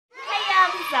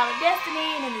Destiny,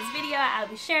 and in this video I'll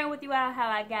be sharing with you all how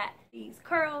I got these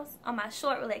curls on my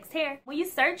short relaxed hair. When you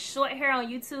search short hair on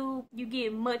YouTube, you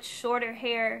get much shorter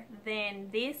hair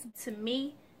than this. To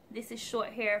me, this is short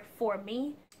hair for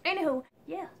me. Anywho,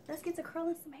 yeah, let's get to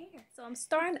curling some hair. So I'm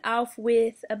starting off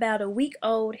with about a week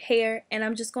old hair, and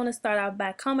I'm just going to start off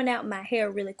by combing out my hair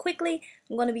really quickly.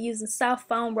 I'm going to be using soft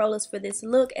foam rollers for this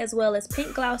look, as well as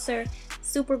pink glosser,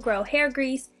 super grow hair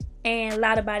grease, and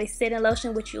Lotta body setting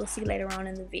lotion, which you'll see later on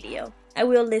in the video. I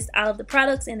will list all of the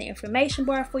products in the information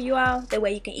bar for you all, that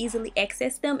way you can easily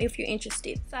access them if you're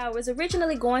interested. So I was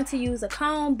originally going to use a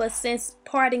comb, but since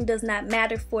parting does not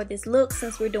matter for this look,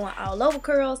 since we're doing all over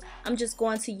curls, I'm just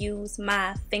going to use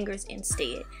my fingers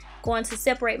instead. Going to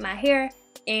separate my hair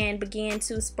and begin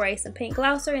to spray some pink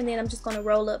glosser, and then I'm just going to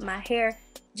roll up my hair,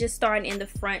 just starting in the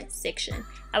front section.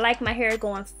 I like my hair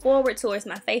going forward towards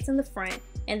my face in the front,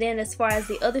 and then as far as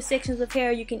the other sections of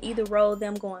hair, you can either roll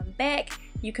them going back,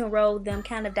 you can roll them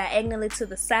kind of diagonally to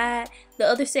the side. The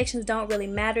other sections don't really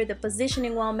matter. The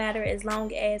positioning won't matter as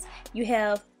long as you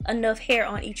have enough hair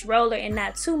on each roller and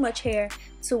not too much hair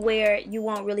to where you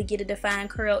won't really get a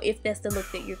defined curl if that's the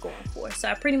look that you're going for. So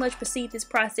I pretty much proceed this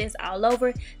process all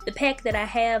over. The pack that I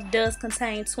have does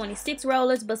contain 26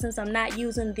 rollers, but since I'm not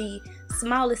using the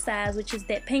smallest size, which is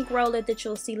that pink roller that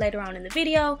you'll see later on in the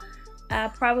video, I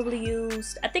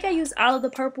think I used all of the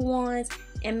purple ones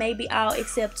and maybe all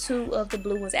except 2 of the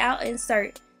blue ones. I'll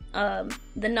insert the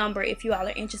number if you all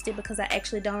are interested, because I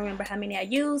actually don't remember how many I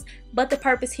used, but the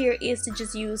purpose here is to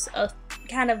just use a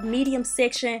kind of medium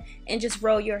section and just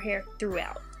roll your hair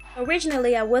throughout.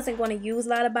 Originally I wasn't going to use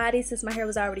Lotta body since my hair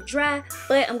was already dry,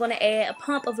 but I'm going to add a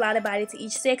pump of Lotta body to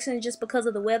each section just because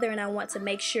of the weather, and I want to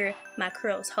make sure my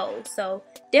curls hold. So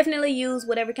definitely use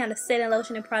whatever kind of setting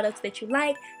lotion and products that you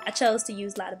like. I chose to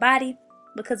use Lotta body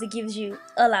because it gives you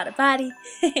a lot of body.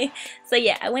 So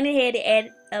yeah, I went ahead and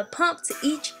added a pump to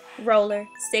each roller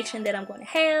section that I'm going to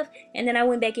have, and then I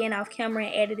went back in off camera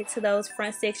and added it to those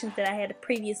front sections that I had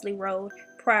previously rolled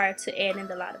prior to adding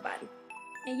the Lotta body.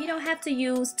 And you don't have to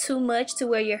use too much to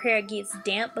where your hair gets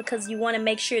damp, because you want to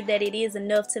make sure that it is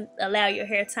enough to allow your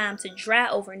hair time to dry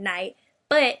overnight,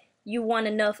 but you want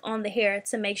enough on the hair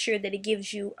to make sure that it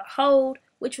gives you a hold,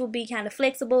 which will be kind of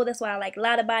flexible. That's why I like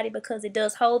Lotta body, because it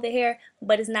does hold the hair,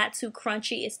 but it's not too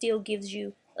crunchy. It still gives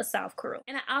you a soft curl.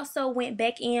 And I also went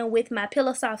back in with my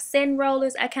Pillow Soft setting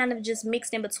rollers. I kind of just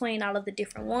mixed in between all of the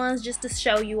different ones just to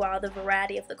show you all the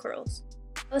variety of the curls.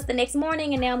 It's the next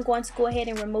morning, and now I'm going to go ahead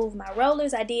and remove my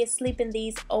rollers. I did sleep in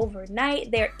these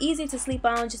overnight. They're easy to sleep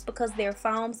on just because they're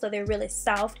foam, so they're really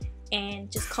soft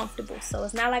and just comfortable. So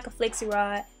it's not like a flexi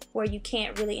rod where you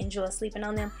can't really enjoy sleeping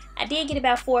on them. I did get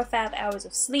about 4 or 5 hours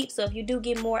of sleep, so if you do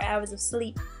get more hours of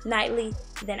sleep nightly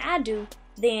than I do,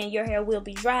 then your hair will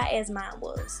be dry as mine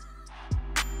was.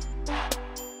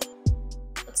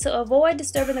 To avoid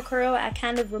disturbing the curl, I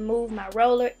kind of remove my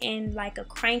roller in like a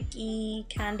cranky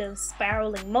kind of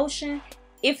spiraling motion.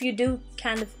 If you do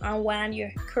kind of unwind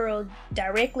your curl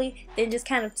directly, then just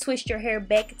kind of twist your hair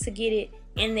back to get it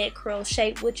in that curl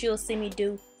shape, which you'll see me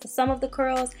do for some of the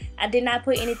curls. I did not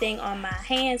put anything on my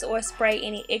hands or spray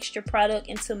any extra product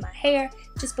into my hair,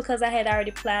 just because I had already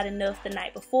applied enough the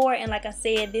night before, and like I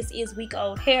said, this is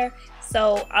week-old hair,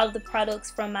 so all of the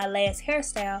products from my last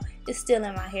hairstyle is still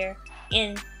in my hair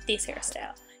in this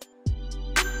hairstyle.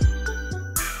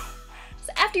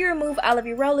 So after you remove all of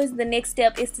your rollers, the next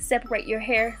step is to separate your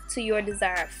hair to your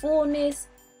desired fullness.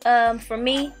 For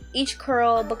me, each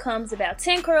curl becomes about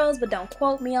 10 curls, but don't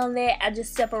quote me on that. I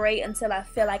just separate until I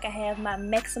feel like I have my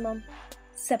maximum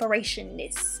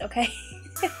separationness, okay?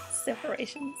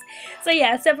 Separations. So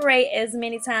yeah, I separate as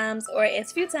many times or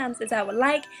as few times as I would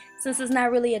like, since it's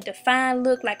not really a defined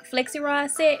look like a flexi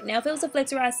rod set. Now if it was a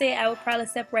flexi rod set, I would probably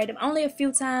separate them only a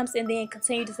few times and then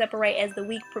continue to separate as the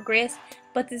week progressed,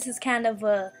 but this is kind of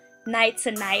a night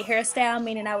to night hairstyle,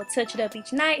 meaning I would touch it up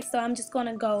each night. So I'm just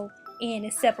gonna go in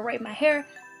and separate my hair.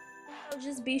 So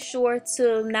just be sure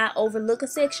to not overlook a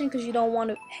section, because you don't want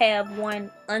to have one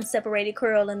unseparated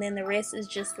curl and then the rest is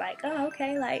just like, oh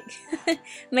okay, like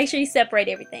make sure you separate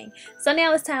everything. So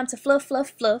now it's time to fluff, fluff,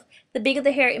 fluff. The bigger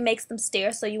the hair, it makes them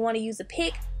stare, so you want to use a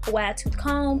pick, a wide tooth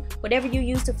comb, whatever you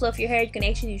use to fluff your hair. You can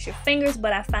actually use your fingers,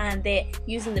 but I find that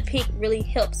using the pick really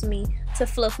helps me to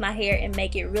fluff my hair and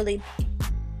make it really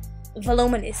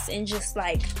voluminous and just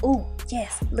like, ooh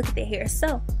yes, look at that hair.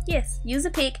 So yes, use a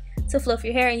pick to fluff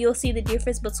your hair, and you'll see the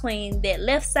difference between that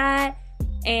left side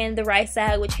and the right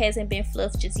side, which hasn't been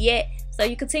fluffed just yet. So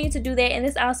you continue to do that, and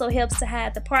this also helps to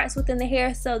hide the parts within the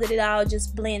hair so that it all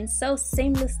just blends so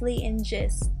seamlessly, and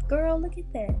just, girl, look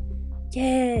at that.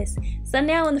 Yes. So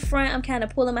now in the front, I'm kind of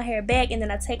pulling my hair back, and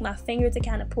then I take my finger to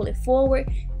kind of pull it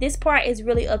forward. This part is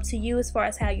really up to you as far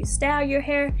as how you style your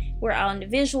hair. We're all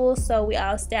individuals, so we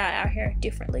all style our hair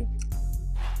differently.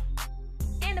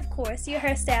 And of course, your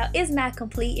hairstyle is not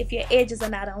complete if your edges are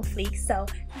not on fleek, so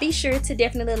be sure to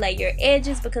definitely lay your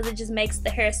edges because it just makes the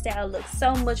hairstyle look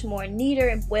so much more neater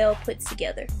and well put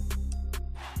together.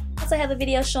 I also have a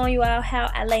video showing you all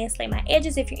how I lay and slay my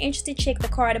edges. If you're interested, check the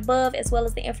card above as well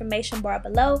as the information bar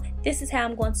below. This is how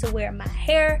I'm going to wear my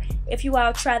hair. If you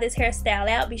all try this hairstyle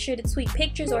out, be sure to tweet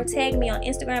pictures or tag me on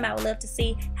Instagram. I would love to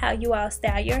see how you all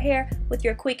style your hair with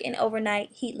your quick and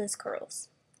overnight heatless curls.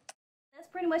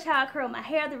 Pretty much how I curl my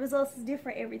hair. The results is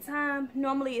different every time.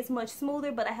 Normally it's much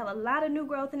smoother, but I have a lot of new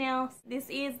growth now. This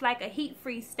is like a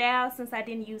heat-free style since I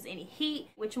didn't use any heat,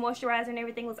 which moisturizer and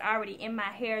everything was already in my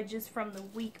hair just from the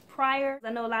week prior.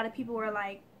 I know a lot of people were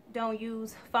like, don't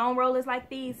use foam rollers like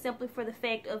these simply for the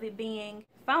fact of it being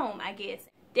foam, I guess.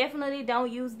 Definitely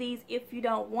don't use these if you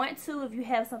don't want to. If you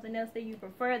have something else that you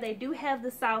prefer, they do have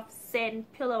the soft satin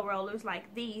pillow rollers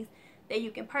like these that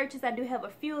you can purchase. I do have a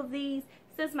few of these.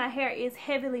 Since my hair is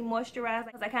heavily moisturized,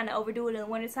 because I kind of overdo it in the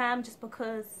wintertime just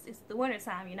because it's the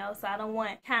wintertime, you know, so I don't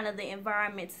want kind of the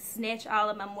environment to snatch all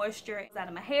of my moisture out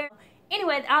of my hair.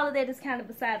 Anyway, all of that is kind of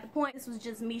beside the point. This was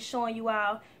just me showing you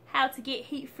all how to get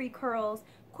heat-free curls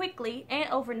quickly and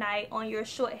overnight on your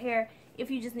short hair if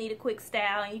you just need a quick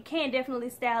style. And you can definitely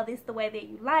style this the way that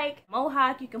you like.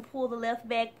 Mohawk, you can pull the left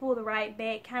back, pull the right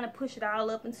back, kind of push it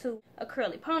all up into a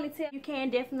curly ponytail. You can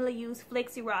definitely use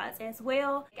flexi rods as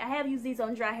well. I have used these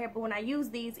on dry hair, but when I use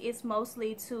these, it's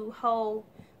mostly to hold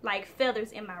like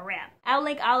feathers in my wrap. I'll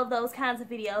link all of those kinds of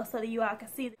videos so that you all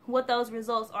can see what those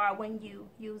results are when you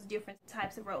use different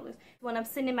types of rollers. When I'm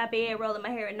sitting in my bed rolling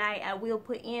my hair at night, I will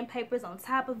put end papers on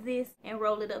top of this and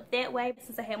roll it up that way.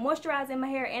 Since I have moisturizer in my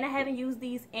hair and I haven't used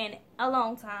these in a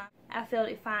long time, I felt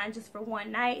it fine just for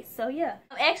one night. So yeah,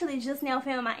 I'm actually just now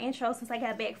filming my intro since I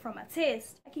got back from my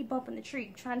test. I keep bumping the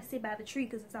tree, trying to sit by the tree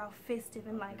because it's all festive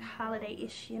and like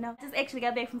holiday-ish, you know. Just actually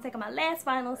got back from taking my last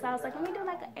final, so I was like, let me do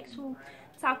like an actual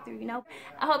talk through, you know.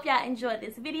 I hope y'all enjoyed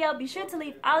this video. Be sure to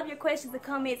leave all of your questions and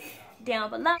comments down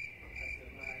below.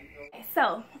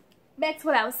 So back to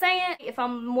what I was saying, if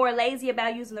I'm more lazy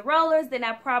about using the rollers, then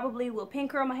I probably will pin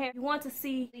curl my hair. If you want to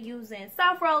see using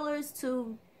soft rollers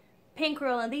to pin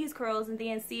curl and these curls and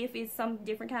then see if it's some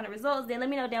different kind of results, then let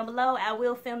me know down below. I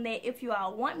will film that if you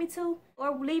all want me to,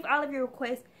 or leave all of your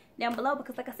requests down below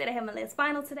because like I said, I have my last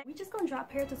final today. We're just gonna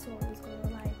drop hair tutorials,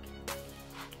 girl, like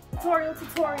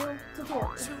tutorial.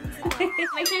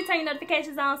 Make sure you turn your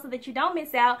notifications on so that you don't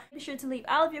miss out. Be sure to leave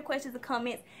all of your questions and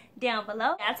comments down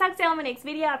below. I'll talk to you on my next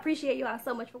video. I appreciate you all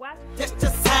so much for watching. That's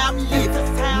just how I'm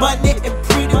living. Money and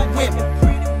pretty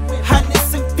women, honey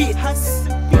and fitness.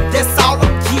 That's all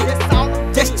I'm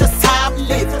getting. That's just how I'm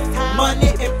living. Money